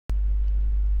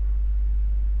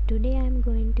Today I am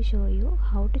going to show you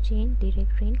how to change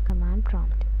directory in command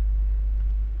prompt.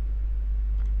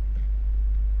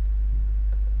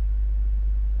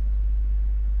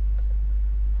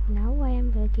 Now I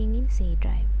am working in C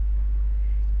drive.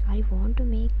 I want to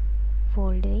make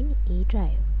folder in E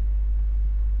drive.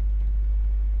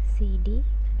 cd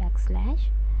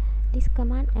 \. This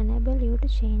command enables you to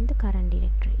change the current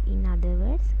directory. In other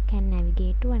words, can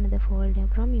navigate to another folder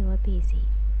from your PC.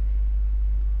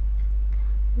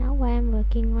 Now I am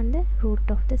working on the root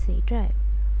of the C drive.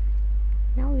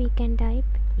 Now we can type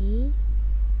E:.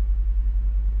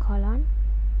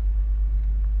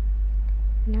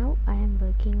 Now I am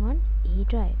working on E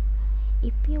drive.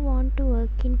 If you want to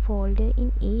work in folder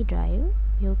in E drive,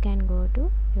 you can go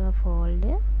to your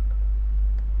folder,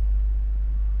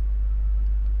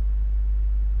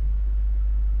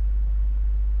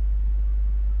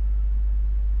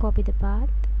 copy the path,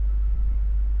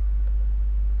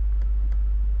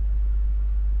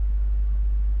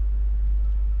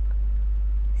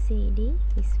 cd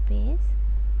space,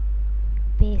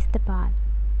 paste the path,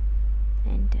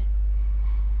 enter.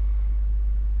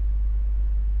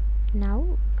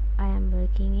 Now I am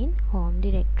working in home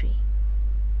directory.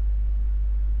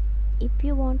 If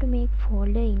you want to make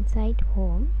folder inside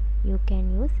home, you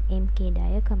can use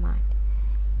mkdir command.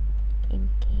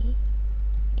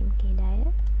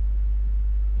 mkdir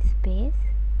space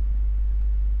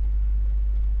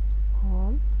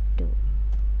home2.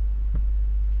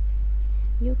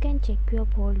 You can check your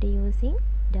folder using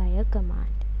dir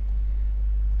command.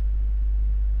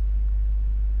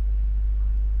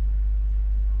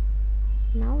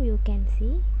 Now you can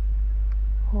see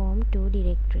home2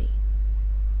 directory.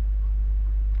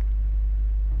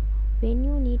 When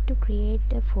you need to create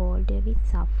a folder with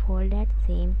subfolder at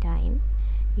same time,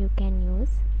 you can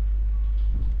use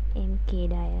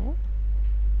mkdir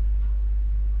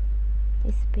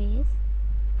space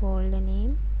folder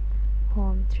name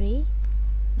home3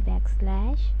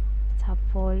 /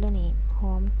 subfolder name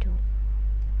home2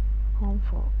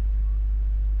 home4.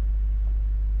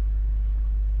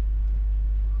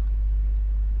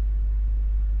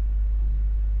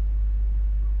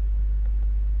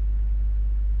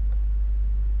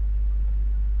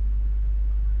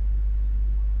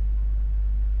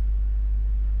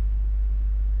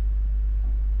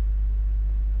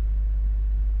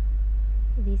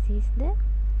 This is the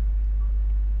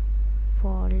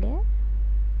folder,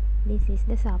 this is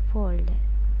the subfolder.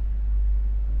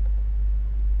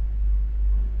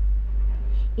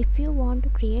 If you want to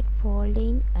create folder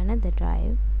in another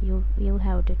drive, you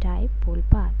have to type pull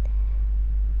path.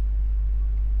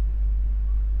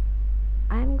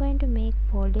 I am going to make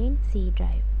folder in C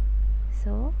drive,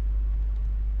 so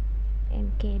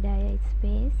mkdir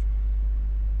space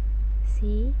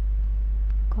C:/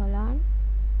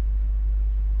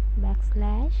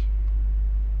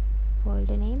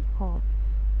 folder name home.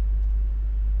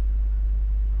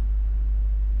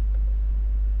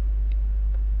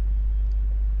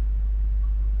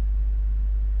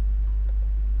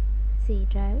 C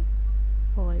drive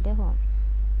folder home.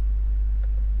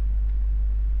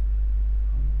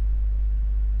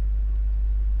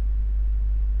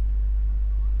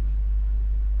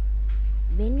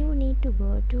 When you need to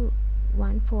go to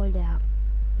one folder up,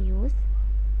 use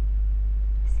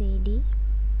cd ...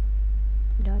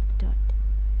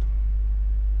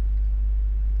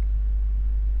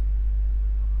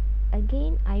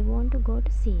 Again I want to go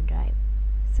to C drive,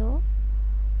 so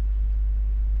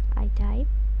I type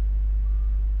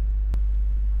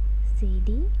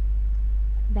cd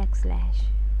 \,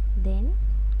 then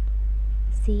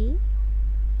C:/.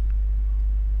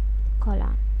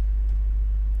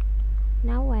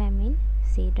 Now I am in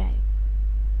C drive.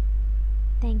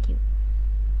 Thank you.